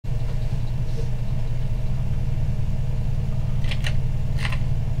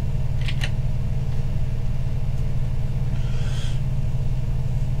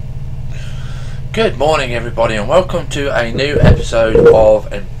Good morning everybody and welcome to a new episode of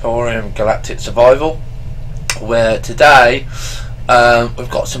Empyrion Galactic Survival, where today we've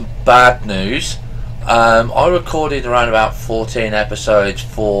got some bad news. I recorded around about 14 episodes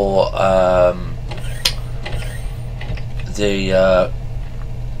for the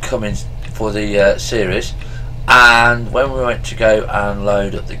series, and when we went to go and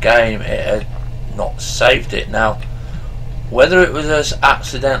load up the game, it had not saved it. Now, whether it was us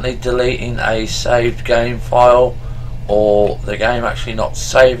accidentally deleting a saved game file or the game actually not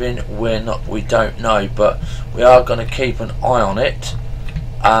saving, we don't know, but we are going to keep an eye on it.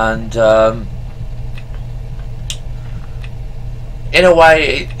 And in a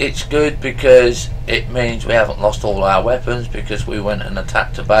way it's good, because it means we haven't lost all our weapons, because we went and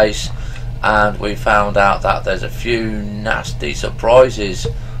attacked a base and we found out that there's a few nasty surprises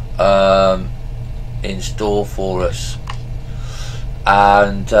in store for us.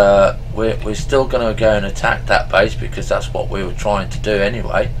 And we're still going to go and attack that base, because that's what we were trying to do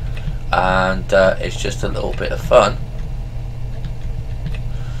anyway, and it's just a little bit of fun.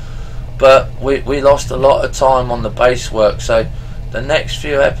 But we lost a lot of time on the base work, so the next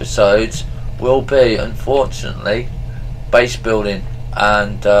few episodes will be, unfortunately, base building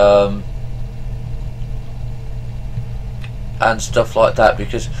and stuff like that,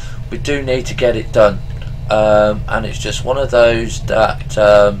 because we do need to get it done. And it's just one of those that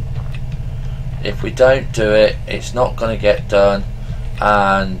if we don't do it, it's not going to get done,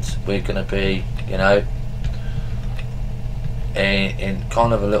 and we're going to be, you know, in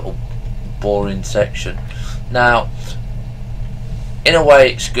kind of a little boring section. Now, in a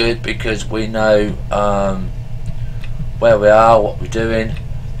way it's good, because we know where we are, what we're doing,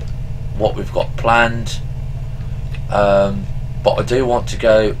 what we've got planned, but I do want to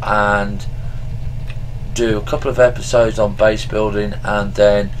go and do a couple of episodes on base building, and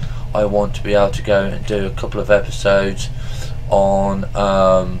then I want to be able to go and do a couple of episodes on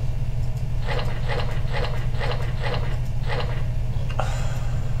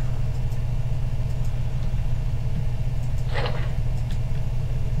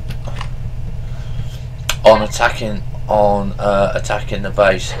attacking the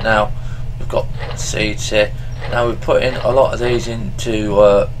base. Now we've got seeds here. Now we're putting a lot of these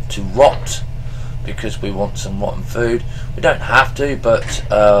into to rot, because we want some rotten food. We don't have to, but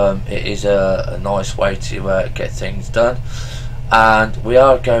it is a nice way to get things done. And we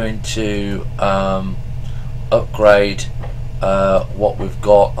are going to upgrade what we've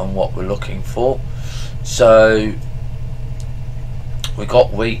got and what we're looking for. So we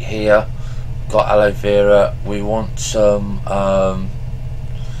got wheat here, got aloe vera. We want some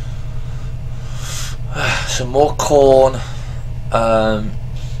more corn.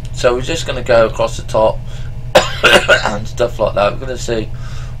 So we're just going to go across the top and stuff like that. We're going to see.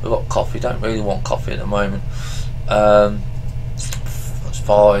 We've got coffee. Don't really want coffee at the moment. That's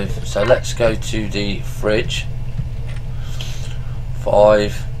 5. So let's go to the fridge.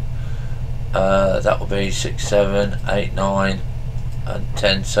 5. That will be 6, 7, 8, 9, and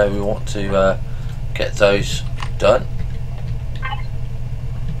 10. So we want to get those done,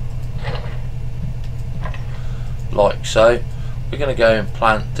 like so. We're going to go and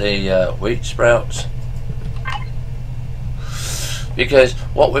plant the wheat sprouts, because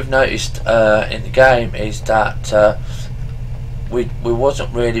what we've noticed in the game is that we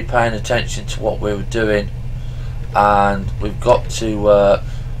wasn't really paying attention to what we were doing, and we've got to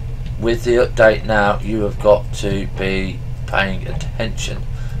with the update now, you have got to be paying attention,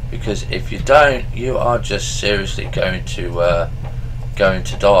 because if you don't, you are just seriously going to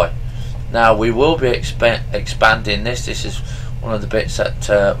die. Now we will be expanding this. This is one of the bits that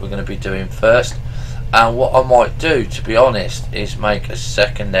we're going to be doing first, and what I might do, to be honest, is make a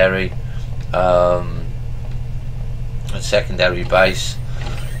secondary base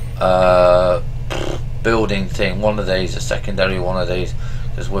building thing. One of these, a secondary one of these,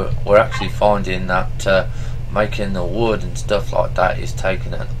 because we're actually finding that making the wood and stuff like that is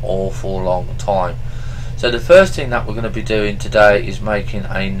taking an awful long time. So the first thing that we're going to be doing today is making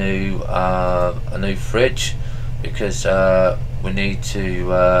a new fridge, because we need to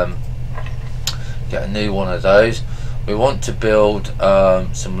get a new one of those. We want to build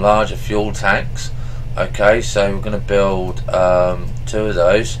some larger fuel tanks. Okay, so we're going to build 2 of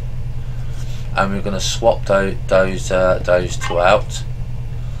those, and we're going to swap those 2 out.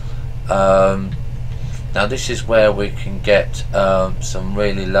 Now this is where we can get some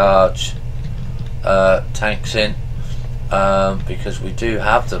really large tanks in, because we do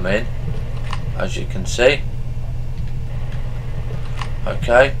have them in, as you can see.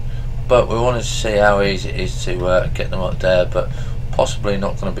 Okay, but we want to see how easy it is to get them up there, but possibly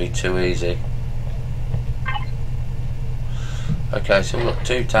not going to be too easy. Okay, so we've got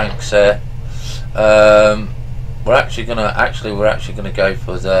 2 tanks there. We're actually gonna go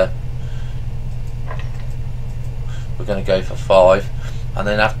for we're gonna go for 5, and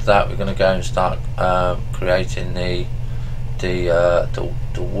then after that we're gonna go and start creating the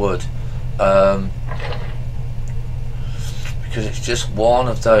wood, because it's just one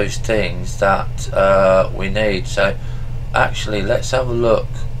of those things that we need. So actually, let's have a look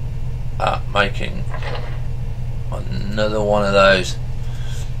at making another one of those.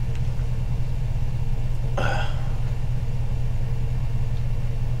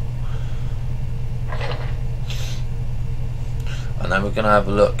 And then we're going to have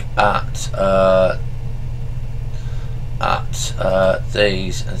a look at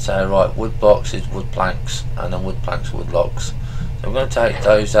these and say, right, wood boxes, wood planks, and then wood planks, wood logs. So we're going to take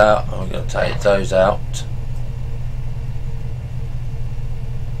those out, and we're going to take those out.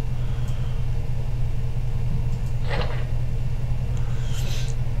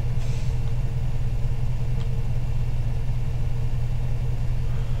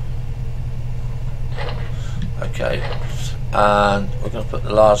 Okay, and we're going to put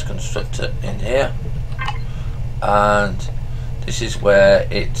the large constructor in here, and this is where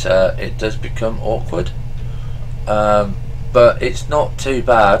it does become awkward, but it's not too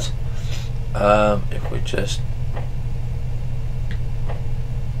bad if we just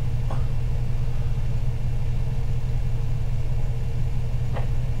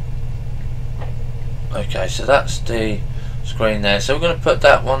okay, so that's the screen there. So we're going to put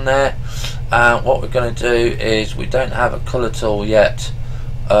that one there, and what we're going to do is, we don't have a colour tool yet,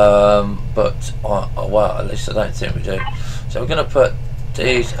 but well, at least I don't think we do. So we're going to put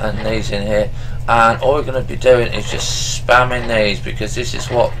these and these in here, and all we're going to be doing is just spamming these, because this is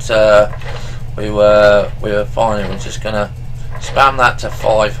what we were finding. We're just going to spam that to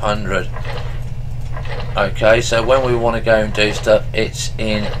 500. Okay, so when we want to go and do stuff, it's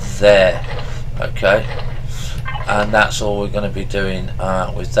in there. Okay, and that's all we're going to be doing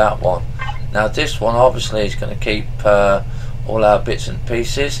with that one. Now this one obviously is going to keep all our bits and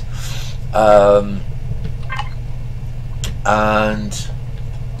pieces, and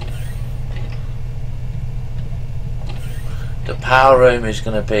the power room is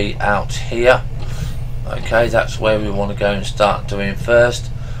going to be out here. Okay, that's where we want to go and start doing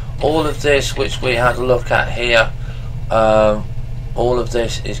first. All of this which we had a look at here, all of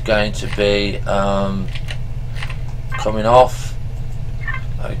this is going to be coming off.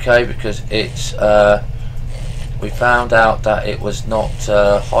 Okay, because it's we found out that it was not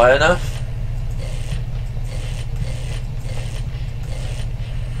high enough.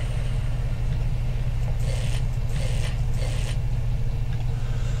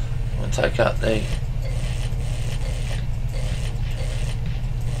 We'll take out the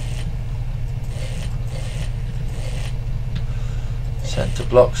centre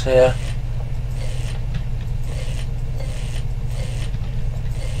blocks here.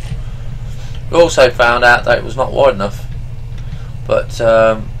 We also found out that it was not wide enough, but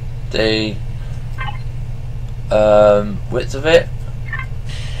the width of it,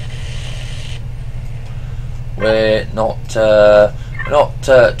 we're not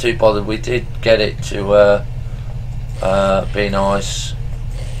too bothered. We did get it to be nice.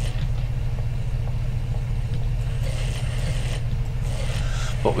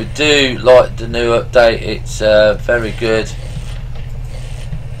 But we do like the new update. It's very good.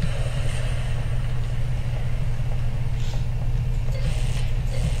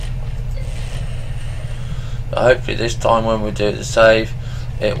 Hopefully this time when we do the save,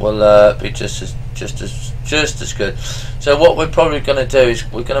 it will be just as good. So what we're probably going to do is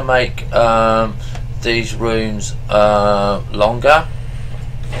we're going to make these rooms longer.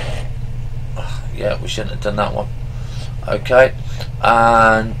 Yeah, we shouldn't have done that one. Okay,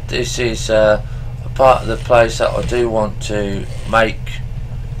 and this is a part of the place that I do want to make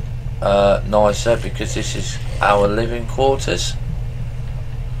nicer, because this is our living quarters.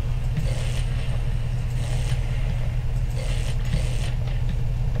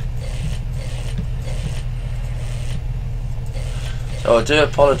 So I do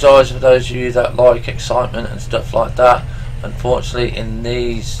apologise for those of you that like excitement and stuff like that. Unfortunately, in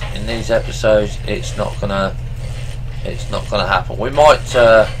these episodes, it's not gonna happen. We might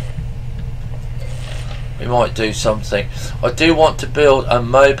do something. I do want to build a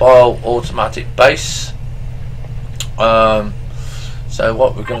mobile automatic base. So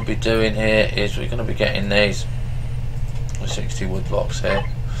what we're going to be doing here is we're going to be getting these 60 wood blocks here.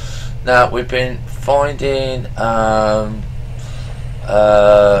 Now we've been finding oh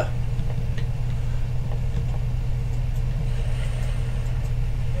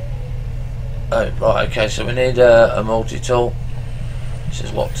right, okay, so we need a multi-tool. This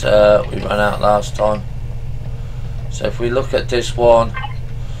is what we ran out last time. So if we look at this one,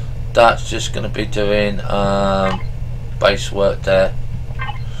 that's just going to be doing base work there,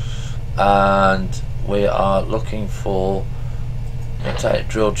 and we are looking for, I'll take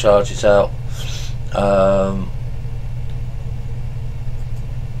drill charges out,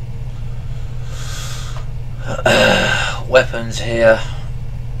 weapons here,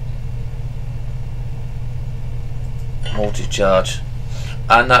 multi-charge,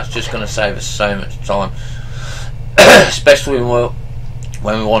 and that's just going to save us so much time, especially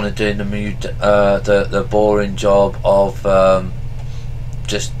when we want to do the boring job of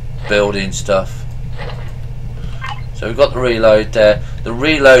just building stuff. So we've got the reload there. The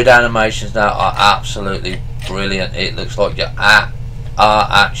reload animations now are absolutely brilliant. It looks like you are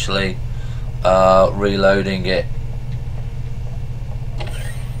actually reloading it.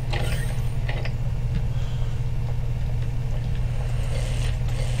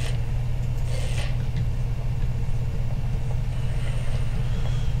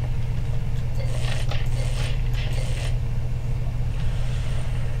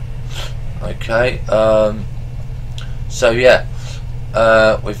 Okay, so yeah,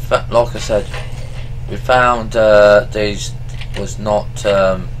 like I said, we found these was not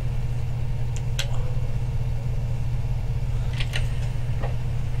oh,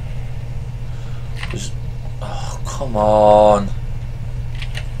 come on.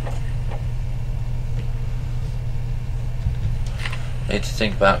 Need to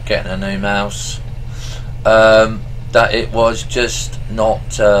think about getting a new mouse. That it was just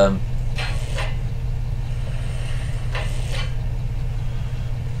not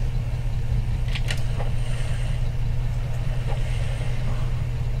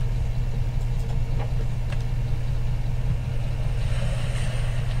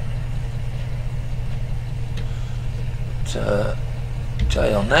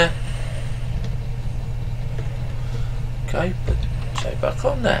J on there. Okay, put J back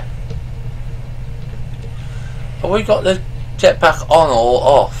on there. Have we got the jetpack on or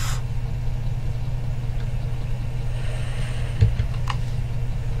off?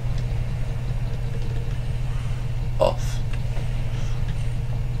 Off.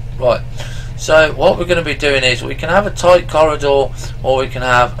 Right. So what we're going to be doing is we can have a tight corridor or we can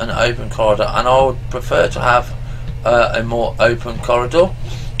have an open corridor, and I would prefer to have a more open corridor,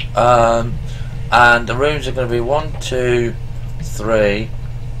 and the rooms are going to be 1, 2, 3,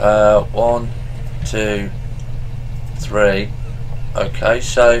 1, 2, 3. Okay,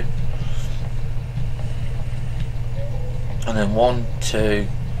 so and then 1, 2,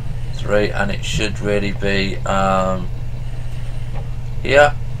 3, and it should really be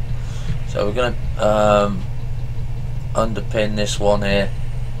here. So we're going to underpin this one here.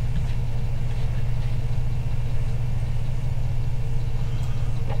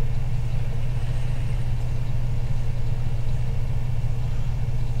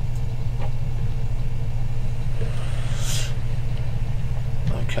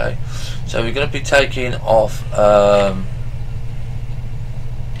 Okay, so we're going to be taking off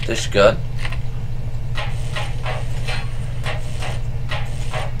this gun.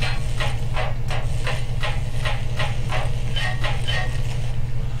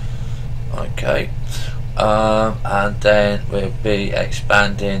 Okay, and then we'll be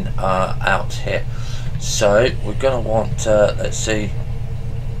expanding out here. So we're going to want, let's see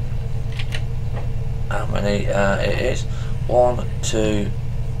how many it is. 1, 2,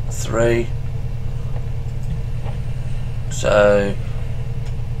 3. So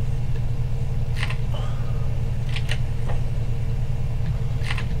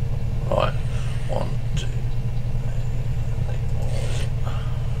right, 1, 2, 3.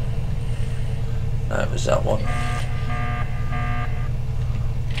 No, it was that one.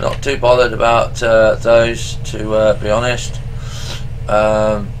 Not too bothered about those, to be honest.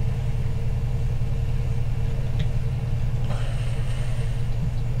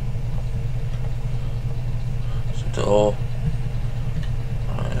 Door.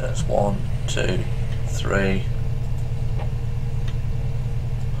 Right, that's 1, 2, 3.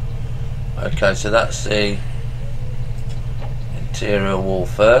 Okay, so that's the interior wall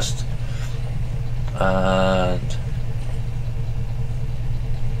first, and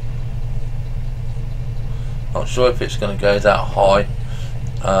not sure if it's going to go that high,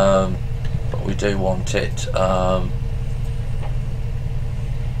 but we do want it, I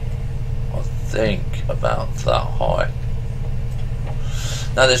think, about that high.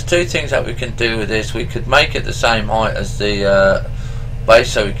 Now there's two things that we can do with this. We could make it the same height as the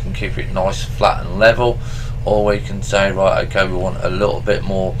base, so we can keep it nice, flat and level, or we can say, right, okay, we want a little bit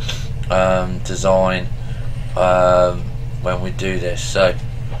more design when we do this. So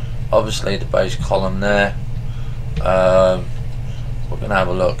obviously the base column there, we're going to have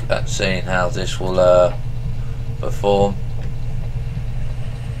a look at seeing how this will perform.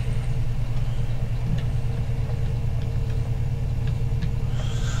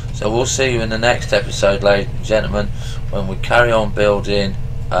 So we'll see you in the next episode, ladies and gentlemen, when we carry on building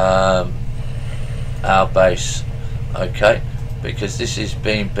our base. Okay, because this is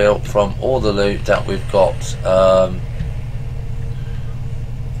being built from all the loot that we've got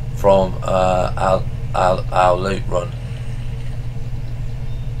from our loot run.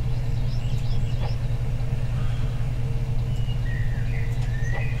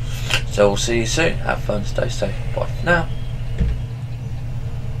 So we'll see you soon. Have fun, stay safe. Bye for now.